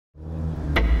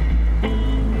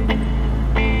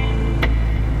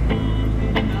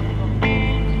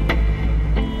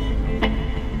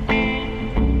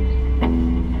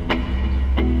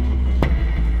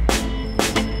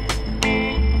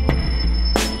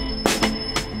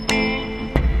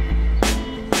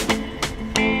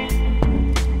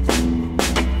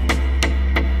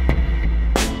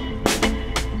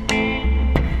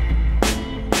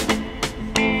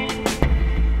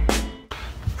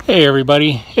Hey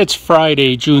everybody, it's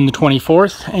Friday, June the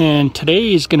 24th, and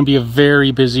today is going to be a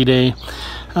very busy day.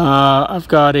 I've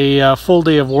got a full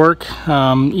day of work.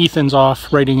 Ethan's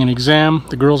off writing an exam,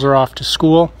 the girls are off to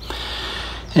school,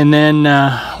 and then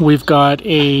we've got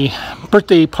a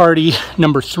birthday party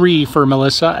number 3 for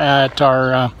Melissa at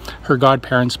her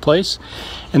godparents' place,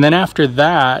 and then after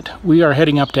that we are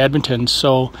heading up to Edmonton.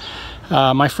 So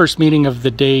my first meeting of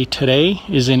the day today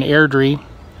is in Airdrie.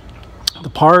 The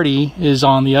party is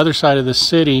on the other side of the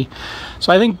city,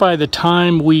 so I think by the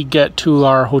time we get to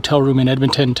our hotel room in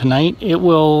Edmonton tonight, it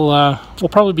will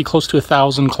probably be close to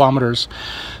 1,000 kilometers.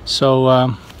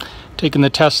 So taking the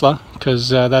Tesla, because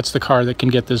that's the car that can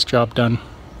get this job done.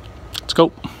 Let's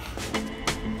go.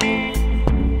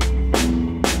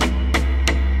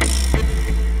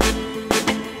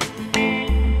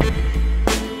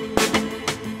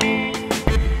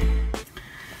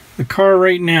 The car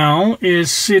right now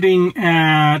is sitting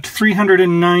at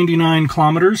 399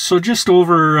 kilometers, so just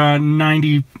over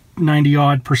 90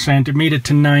 odd percent. It made it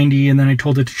to 90, and then I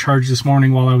told it to charge this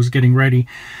morning while I was getting ready.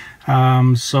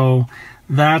 So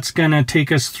that's gonna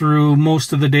take us through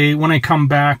most of the day. When I come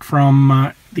back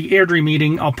from the Airdrie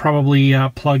meeting, I'll probably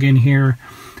plug in here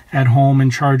at home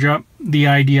and charge up. The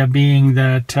idea being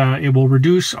that it will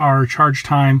reduce our charge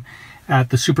time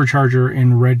at the supercharger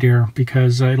in Red Deer,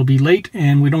 because it'll be late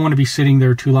and we don't want to be sitting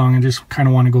there too long and just kind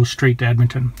of want to go straight to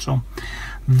Edmonton. So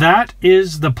that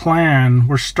is the plan.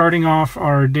 We're starting off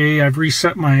our day. I've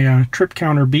reset my trip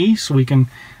counter B so we can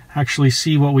actually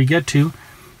see what we get to.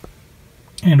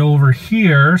 And over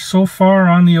here, so far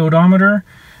on the odometer,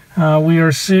 we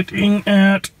are sitting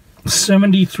at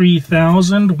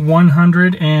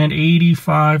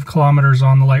 73,185 kilometers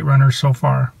on the light runner so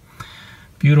far.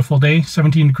 Beautiful day,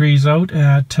 17 degrees out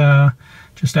at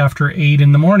just after 8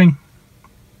 in the morning.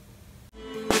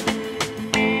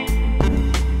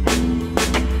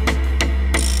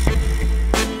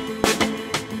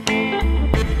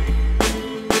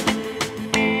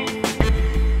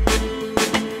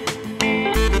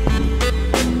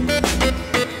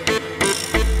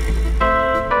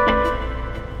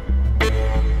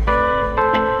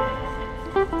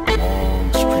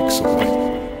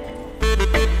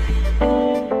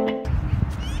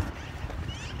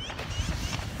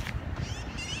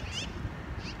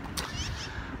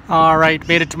 All right,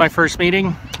 made it to my first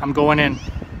meeting. I'm going in.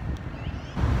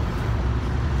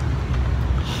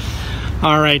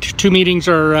 All right, 2 meetings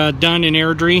are done in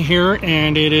Airdrie here,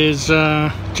 and it is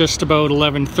just about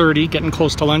 11:30, getting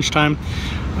close to lunchtime.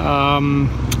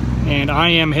 And I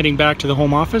am heading back to the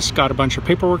home office. Got a bunch of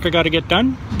paperwork I got to get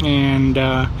done, and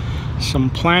some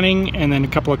planning, and then a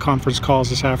couple of conference calls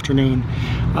this afternoon.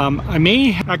 I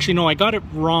may actually, no, I got it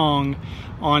wrong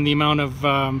on the amount of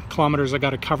kilometers I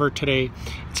got to cover today.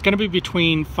 It's going to be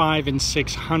between 500 and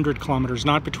 600 kilometers,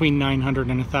 not between 900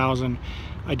 and 1,000.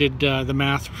 I did the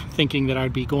math thinking that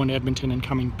I'd be going to Edmonton and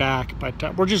coming back,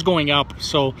 but we're just going up,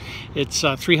 so it's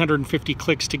 350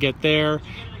 clicks to get there.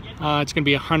 It's going to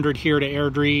be 100 here to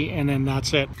Airdrie, and then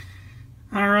that's it.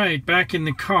 All right, back in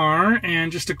the car,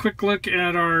 and just a quick look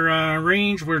at our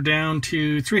range. We're down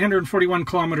to 341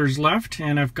 kilometers left,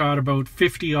 and I've got about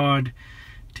 50 odd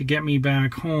to get me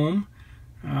back home.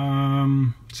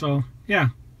 So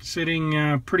yeah,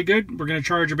 sitting pretty good. We're going to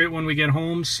charge a bit when we get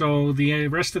home, so the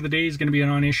rest of the day is going to be a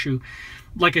non-issue.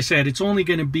 Like I said, it's only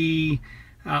going to be,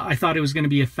 I thought it was going to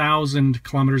be 1,000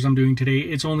 kilometers I'm doing today.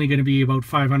 It's only going to be about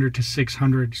 500 to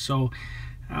 600, so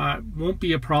won't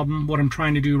be a problem. What I'm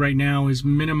trying to do right now is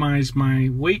minimize my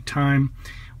wait time.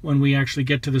 When we actually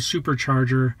get to the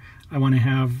supercharger, I want to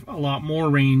have a lot more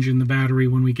range in the battery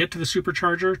when we get to the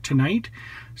supercharger tonight,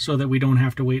 so that we don't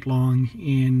have to wait long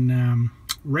in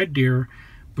Red Deer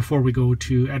before we go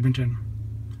to Edmonton.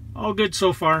 All good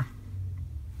so far.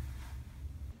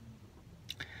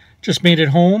 Just made it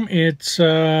home. It's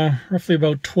roughly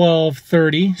about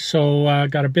 12:30, so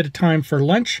got a bit of time for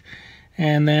lunch,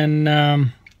 and then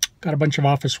got a bunch of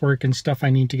office work and stuff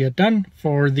I need to get done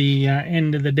for the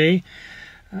end of the day.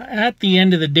 At the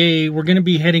end of the day, we're going to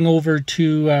be heading over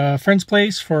to a friend's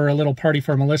place for a little party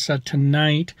for Melissa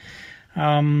tonight.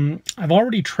 I've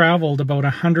already traveled about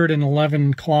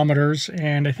 111 kilometers,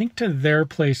 and I think to their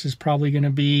place is probably going to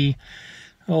be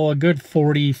a good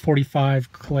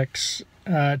 40-45 clicks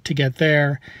to get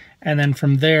there. And then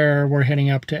from there, we're heading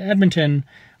up to Edmonton,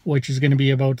 which is going to be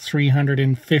about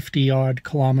 350 odd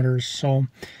kilometers. So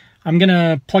I'm going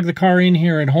to plug the car in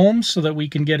here at home so that we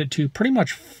can get it to pretty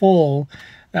much full.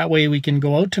 That way we can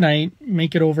go out tonight,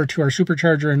 make it over to our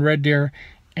supercharger in Red Deer,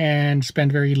 and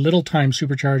spend very little time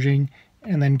supercharging,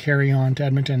 and then carry on to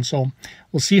Edmonton. So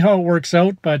we'll see how it works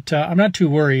out, but I'm not too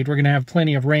worried. We're going to have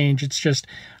plenty of range. It's just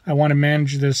I want to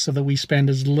manage this so that we spend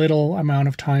as little amount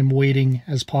of time waiting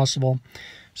as possible.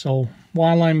 So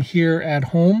while I'm here at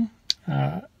home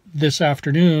this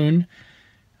afternoon,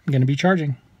 I'm going to be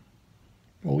charging.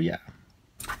 Oh yeah.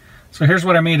 So here's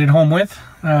what I made it home with.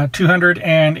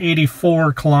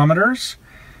 284 kilometers.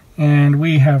 And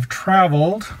we have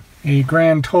traveled a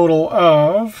grand total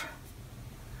of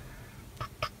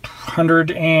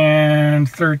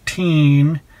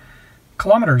 113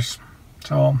 kilometers.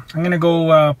 So I'm going to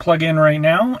go plug in right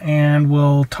now, and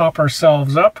we'll top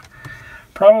ourselves up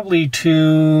probably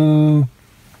to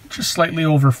just slightly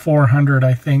over 400,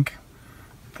 I think.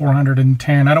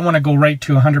 410. I don't want to go right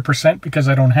to 100% because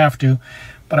I don't have to,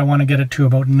 but I want to get it to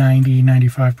about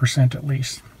 90-95% at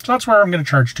least. So that's where I'm going to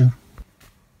charge to.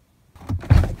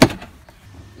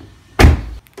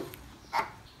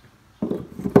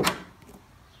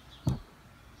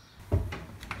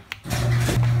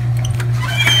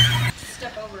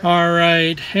 All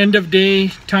right, end of day,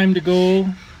 time to go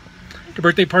to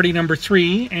birthday party number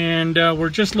 3, and we're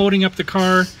just loading up the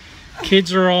car.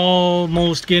 Kids are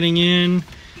almost getting in.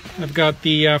 I've got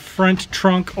the front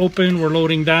trunk open. We're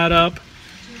loading that up.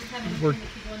 We're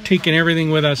taking everything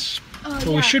with us.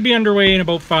 So we should be underway in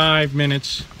about 5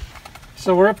 minutes.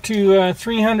 So we're up to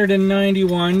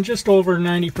 391, just over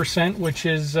 90%, which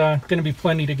is going to be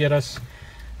plenty to get us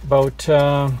about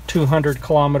 200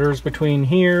 kilometers between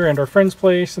here and our friend's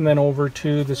place, and then over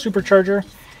to the supercharger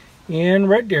in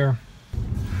Red Deer.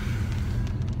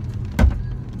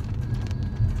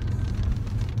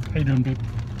 How you doing, babe?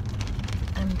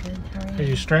 I'm good. How are you? Are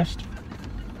you stressed?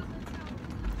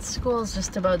 School's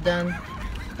just about done.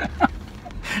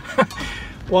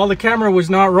 While the camera was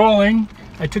not rolling,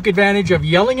 I took advantage of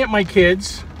yelling at my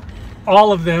kids,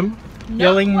 all of them,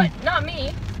 yelling. Not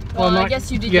me. Well, I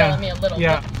guess you did yell at me a little.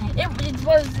 Yeah. But it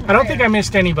was. I don't think I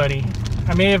missed anybody.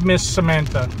 I may have missed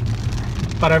Samantha,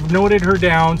 but I've noted her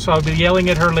down, so I'll be yelling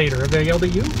at her later. Have they yelled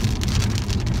at you?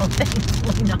 Oh,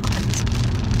 thankfully not.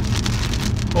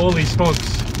 Holy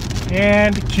smokes.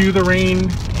 And cue the rain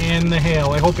and the hail.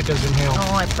 I hope it doesn't hail.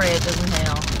 Oh, I pray it doesn't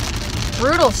hail.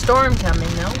 Brutal storm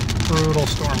coming, though. Brutal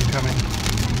storm coming.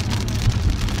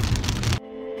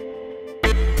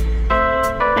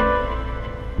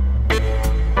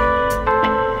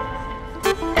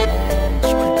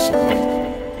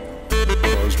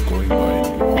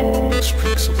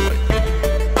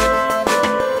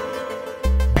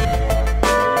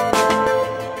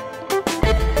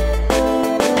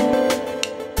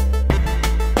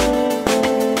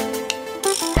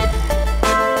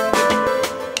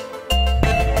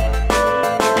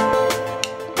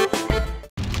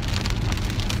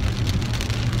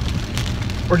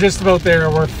 We're just about there.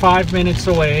 We're 5 minutes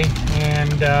away,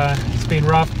 and it's been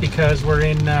rough because we're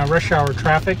in rush hour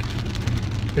traffic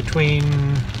between,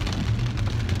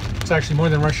 it's actually more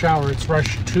than rush hour, it's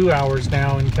rush 2 hours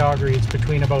now in Calgary. It's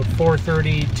between about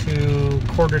 4:30 to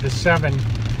 6:45.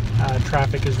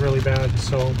 Traffic is really bad.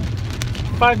 So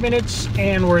 5 minutes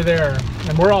and we're there,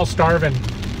 and we're all starving.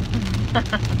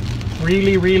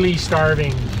 Really, really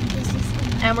starving.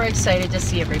 And we're excited to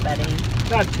see everybody.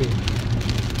 That too.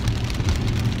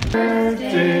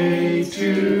 Birthday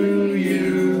to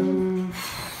you.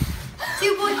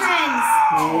 2 boyfriends.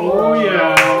 Oh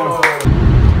yeah.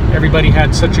 Everybody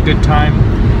had such a good time.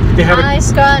 They have Hi,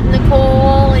 Scott,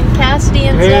 Nicole, and Cassidy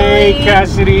and Zoe. Hey,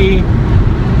 Cassidy.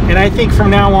 And I think from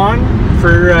now on,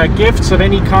 for gifts of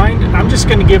any kind, I'm just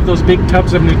going to give those big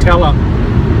tubs of Nutella.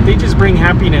 They just bring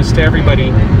happiness to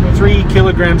everybody. 3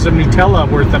 kilograms of Nutella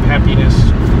worth of happiness.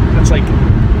 That's like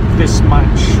this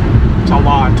much. It's a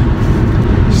lot.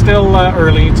 Still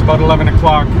early, it's about 11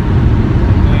 o'clock,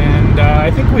 and I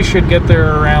think we should get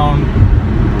there around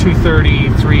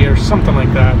 2:33 or something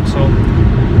like that, so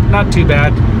not too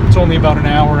bad. It's only about an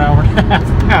hour and a half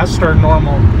past our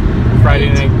normal Friday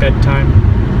night bedtime.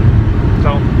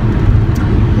 So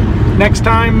next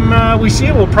time we see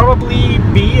it, we'll probably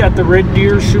be at the Red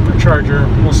Deer Supercharger.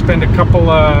 We'll spend a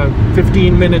couple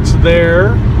 15 minutes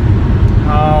there.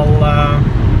 I'll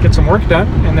get some work done,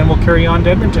 and then we'll carry on to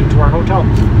Edmonton to our hotel.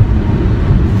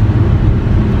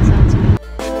 Sounds good.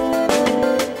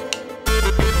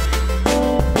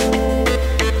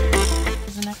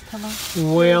 Is the next pillow?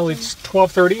 Well, it's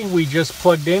 12:30. We just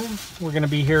plugged in. We're going to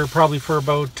be here probably for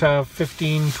about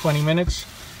 15-20 minutes.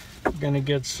 I'm going to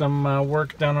get some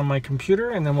work done on my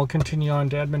computer, and then we'll continue on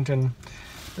to Edmonton.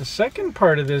 The second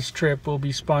part of this trip will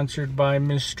be sponsored by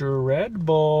Mr. Red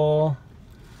Bull.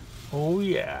 Oh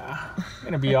yeah,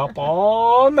 gonna be up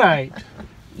all night.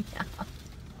 Yeah.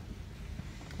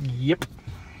 Yep.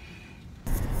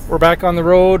 We're back on the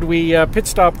road. We pit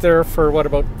stopped there for what,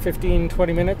 about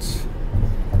 15-20 minutes.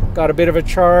 Got a bit of a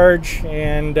charge,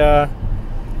 and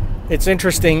it's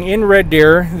interesting. In Red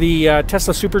Deer, the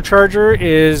Tesla supercharger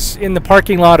is in the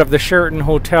parking lot of the Sheraton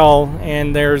Hotel,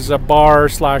 and there's a bar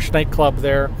 / nightclub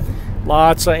there.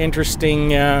 Lots of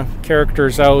interesting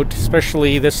characters out,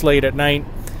 especially this late at night.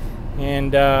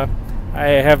 And I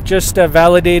have just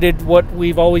validated what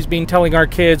we've always been telling our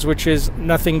kids, which is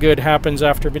nothing good happens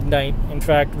after midnight. In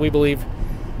fact, we believe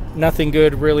nothing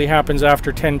good really happens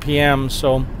after 10 p.m.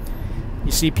 So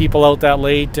you see people out that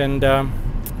late and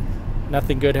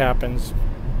nothing good happens.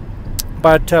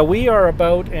 But we are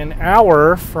about an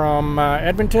hour from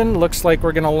Edmonton. Looks like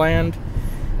we're going to land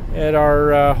at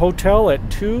our hotel at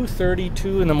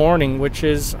 2:32 in the morning, which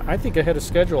is, I think, ahead of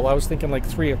schedule. I was thinking like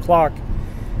 3 o'clock.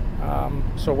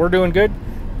 So we're doing good,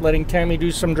 letting Tammy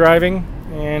do some driving,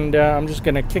 and I'm just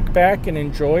going to kick back and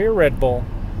enjoy a Red Bull.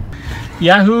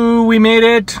 Yahoo, we made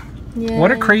it. Yay.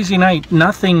 What a crazy night.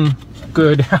 Nothing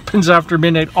good happens after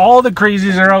midnight. All the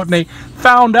crazies are out and they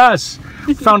found us.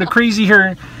 We found a crazy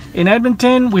here in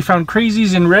Edmonton. We found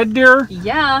crazies in Red Deer.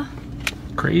 Yeah.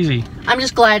 Crazy. I'm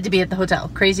just glad to be at the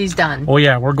hotel. Crazy's done. Oh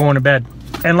yeah, we're going to bed.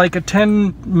 And like a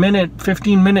 10-minute,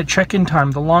 15-minute check-in time.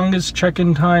 The longest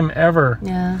check-in time ever.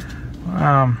 Yeah.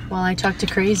 Well, I talked to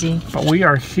Crazy. But we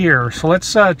are here. So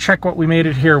let's check what we made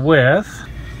it here with.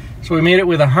 So we made it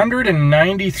with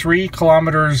 193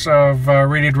 kilometers of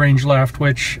rated range left,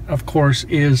 which of course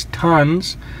is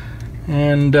tons.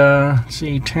 And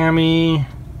see, Tammy,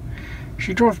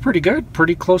 she drove pretty good,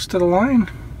 pretty close to the line.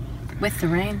 With the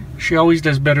rain. She always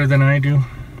does better than I do.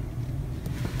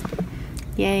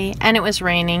 Yay. And it was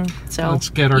raining, so let's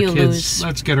get our kids. lose.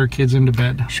 Let's get our kids into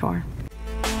bed. Sure.